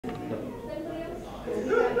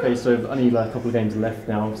Okay, so only a couple of games left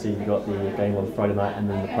now. Obviously, you've got the game on Friday night and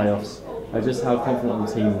then the playoffs. Just how confident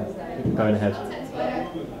the team going ahead?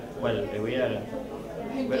 Well,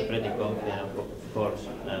 we're pretty confident, of course,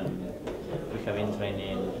 and we have been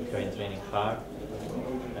training hard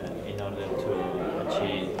in order to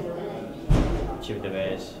achieve the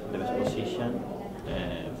best position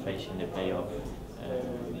facing the playoff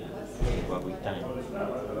in quite quick time.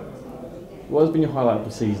 What has been your highlight of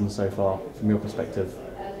the season so far, from your perspective?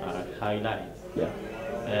 Highlight? Yeah.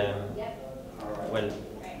 Well,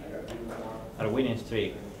 our winning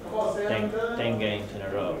streak, 10 games in a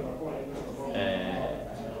row,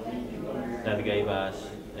 that gave us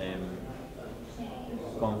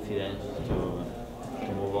confidence to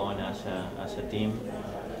move on as a team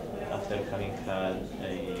after having had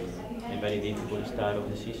a very difficult start of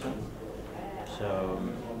the season. So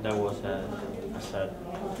that was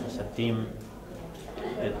as a team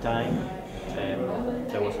time.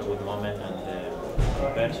 That was a good moment,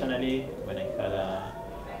 and personally, when I had a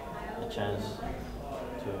chance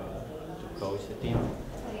to coach the team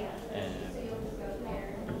and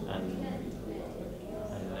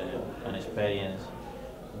an experience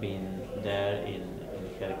being there in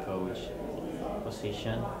head coach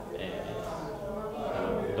position, so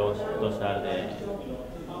those are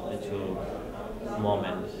the two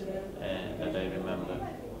moments that I remember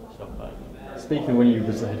so far. Speaking when you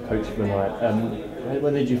was the head coach for the night,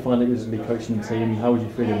 when did you find that you was going to be coaching the team? How would you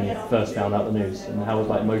feel when you first found out the news? And how was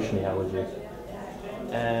emotionally, how was you?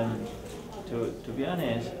 To be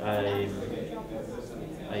honest, I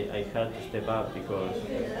had to step up because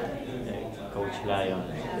Coach Lyon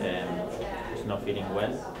was not feeling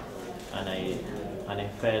well, and I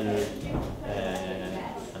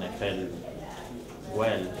felt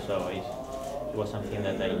well. So it was something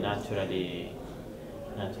that I naturally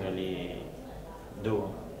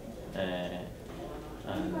do, and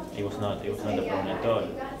it was not a problem at all.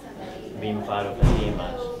 Being part of the team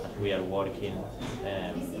as we are working,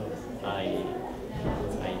 I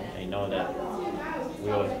know that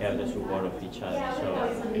we all have the support of each other, so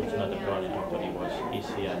it was not a problem. Actually, it was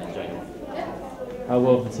easy and enjoyable. How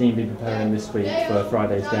will the team be preparing this week for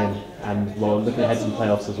Friday's game, and looking ahead to the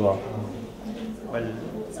playoffs as well? Well,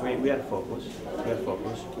 we are focused.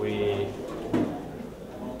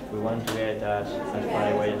 We want to get as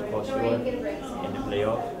far away as possible in the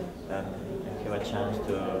playoff and have a chance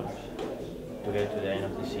to get to the end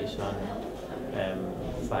of the season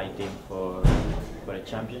fighting for a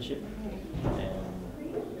championship.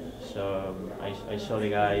 So I saw the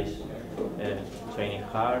guys training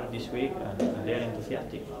hard this week, and they're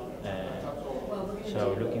enthusiastic.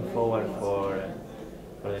 So looking forward for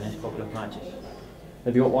the next couple of matches.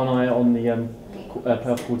 Have you got one eye on the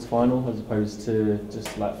playoff quarter final as opposed to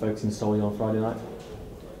just like focusing solely on Friday night?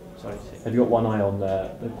 Sorry. Have you got one eye on the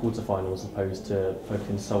quarter final as opposed to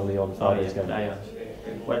focusing solely on Friday's game? Lions.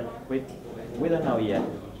 Well, we don't know yet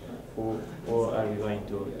who are we going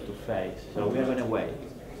to face. So we are going to wait.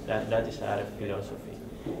 That is our philosophy.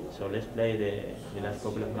 So let's play the last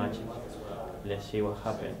couple of matches. Let's see what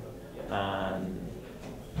happens. And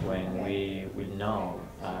when we will know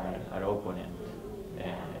our opponent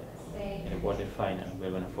in the quarter final, we're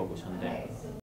going to focus on them.